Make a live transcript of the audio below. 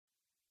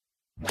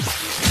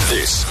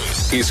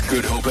This is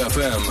Good Hope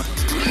FM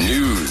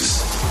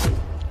News.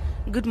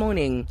 Good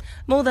morning.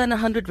 More than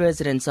 100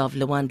 residents of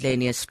Lwandle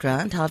near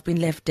Strand have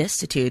been left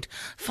destitute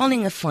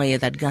following a fire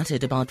that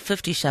gutted about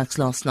 50 shacks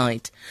last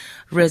night.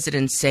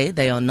 Residents say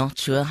they are not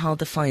sure how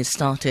the fire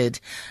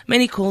started.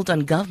 Many called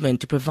on government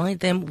to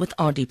provide them with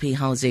RDP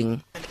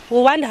housing.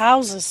 We want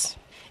houses.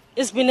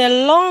 It's been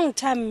a long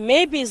time,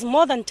 maybe it's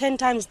more than 10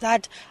 times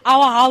that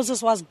our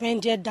houses was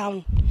burned here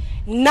down.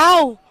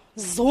 Now,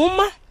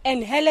 Zuma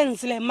and Helen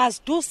Zille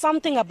must do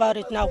something about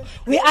it now.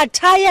 We are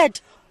tired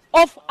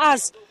of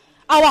our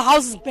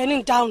houses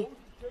burning down.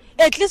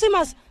 At least he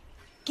must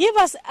give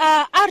us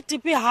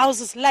RDP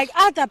houses like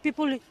other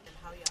people.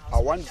 I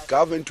want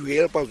government to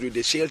help us with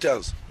the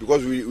shelters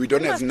because we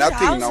don't have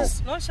nothing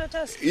houses, now. No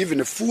shelters. Even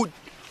the food,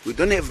 we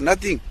don't have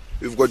nothing.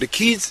 We've got the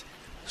kids,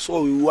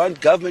 so we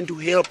want government to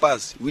help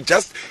us. We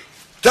just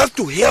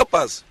to help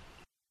us.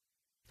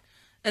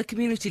 A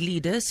community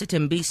leader,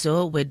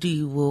 Sitembiso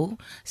Weduwo,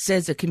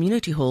 says a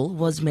community hall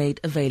was made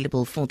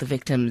available for the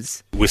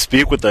victims. We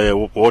speak with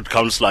the ward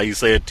councillor. He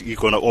said he's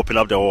going to open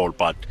up the hall,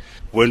 but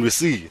when we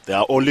see there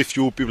are only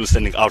few people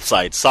standing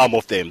outside, some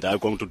of them they are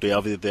going to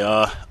they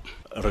are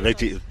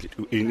related.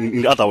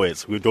 In other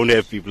words, we don't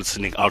have people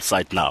standing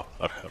outside now,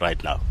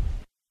 right now.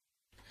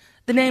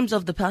 The names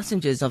of the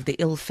passengers of the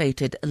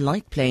ill-fated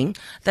light plane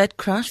that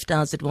crashed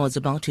as it was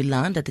about to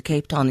land at the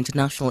Cape Town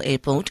International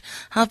Airport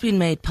have been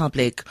made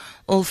public.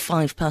 All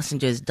 5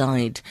 passengers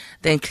died.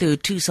 They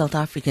include 2 South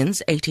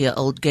Africans,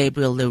 80-year-old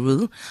Gabriel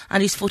Leroux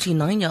and his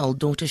 49-year-old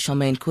daughter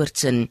Charmaine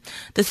Koortsen.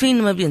 The 3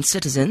 Namibian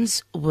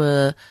citizens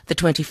were the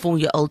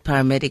 24-year-old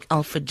paramedic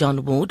Alfred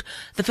John Ward,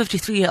 the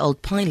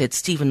 53-year-old pilot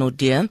Stephen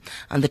O'Dear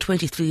and the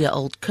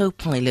 23-year-old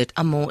co-pilot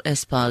Amor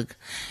Espag.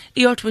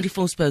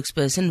 ER24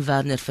 spokesperson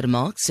Werner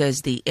Vermaak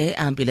says the air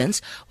ambulance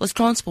was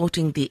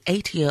transporting the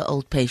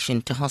 80-year-old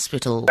patient to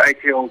hospital. The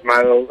 80-year-old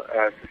male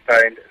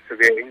sustained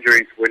severe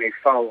injuries when he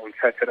fell on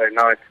Saturday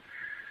night.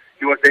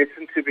 He was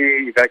destined to be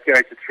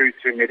evacuated through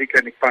to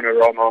Mediclinic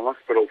Panorama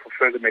Hospital for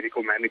further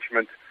medical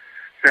management.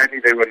 Sadly,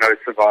 there were no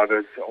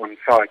survivors on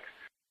site.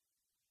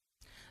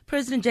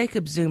 President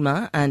Jacob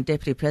Zuma and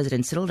Deputy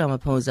President Cyril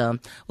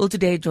Ramaphosa will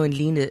today join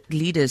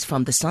leaders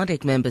from the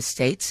SADC member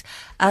states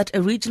at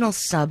a regional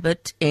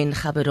summit in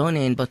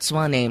Gaborone in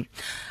Botswana.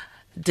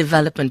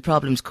 Development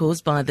problems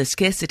caused by the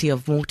scarcity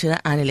of water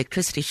and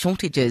electricity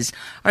shortages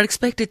are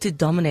expected to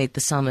dominate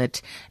the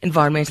summit.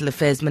 Environmental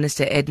Affairs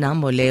Minister Edna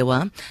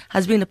Molewa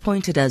has been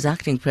appointed as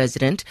acting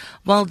president,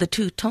 while the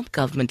 2 top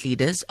government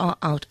leaders are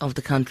out of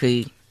the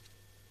country.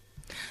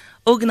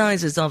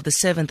 Organisers of the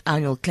 7th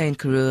annual Klein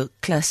Karoo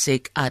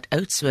Classic at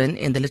Oudtshoorn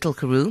in the Little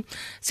Karoo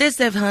says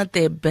they've had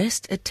their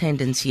best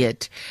attendance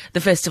yet.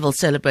 The festival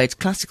celebrates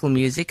classical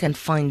music and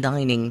fine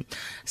dining.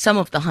 Some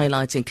of the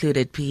highlights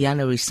included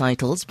piano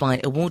recitals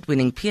by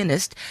award-winning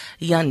pianist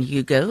Jan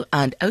Hugo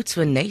and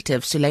Oudtshoorn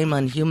native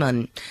Suleiman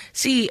Human.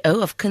 CEO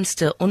of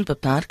Kunste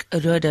Onbeperk,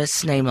 Rhoda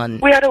Snyman.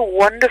 We had a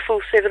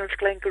wonderful 7th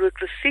Klein Karoo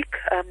Classic,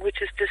 which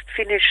has just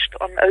finished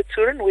on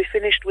Oudtshoorn. We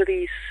finished with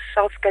the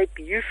South Cape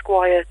Youth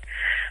Choir,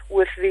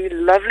 with the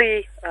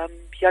lovely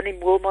Jannie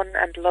Moelman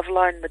and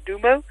Loveline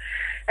Madumo,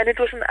 and it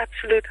was an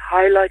absolute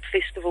highlight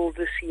festival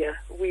this year.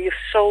 We have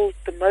sold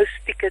the most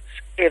tickets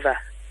ever.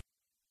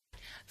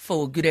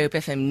 For Good Hope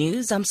FM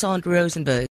News, I'm Sandra Rosenberg.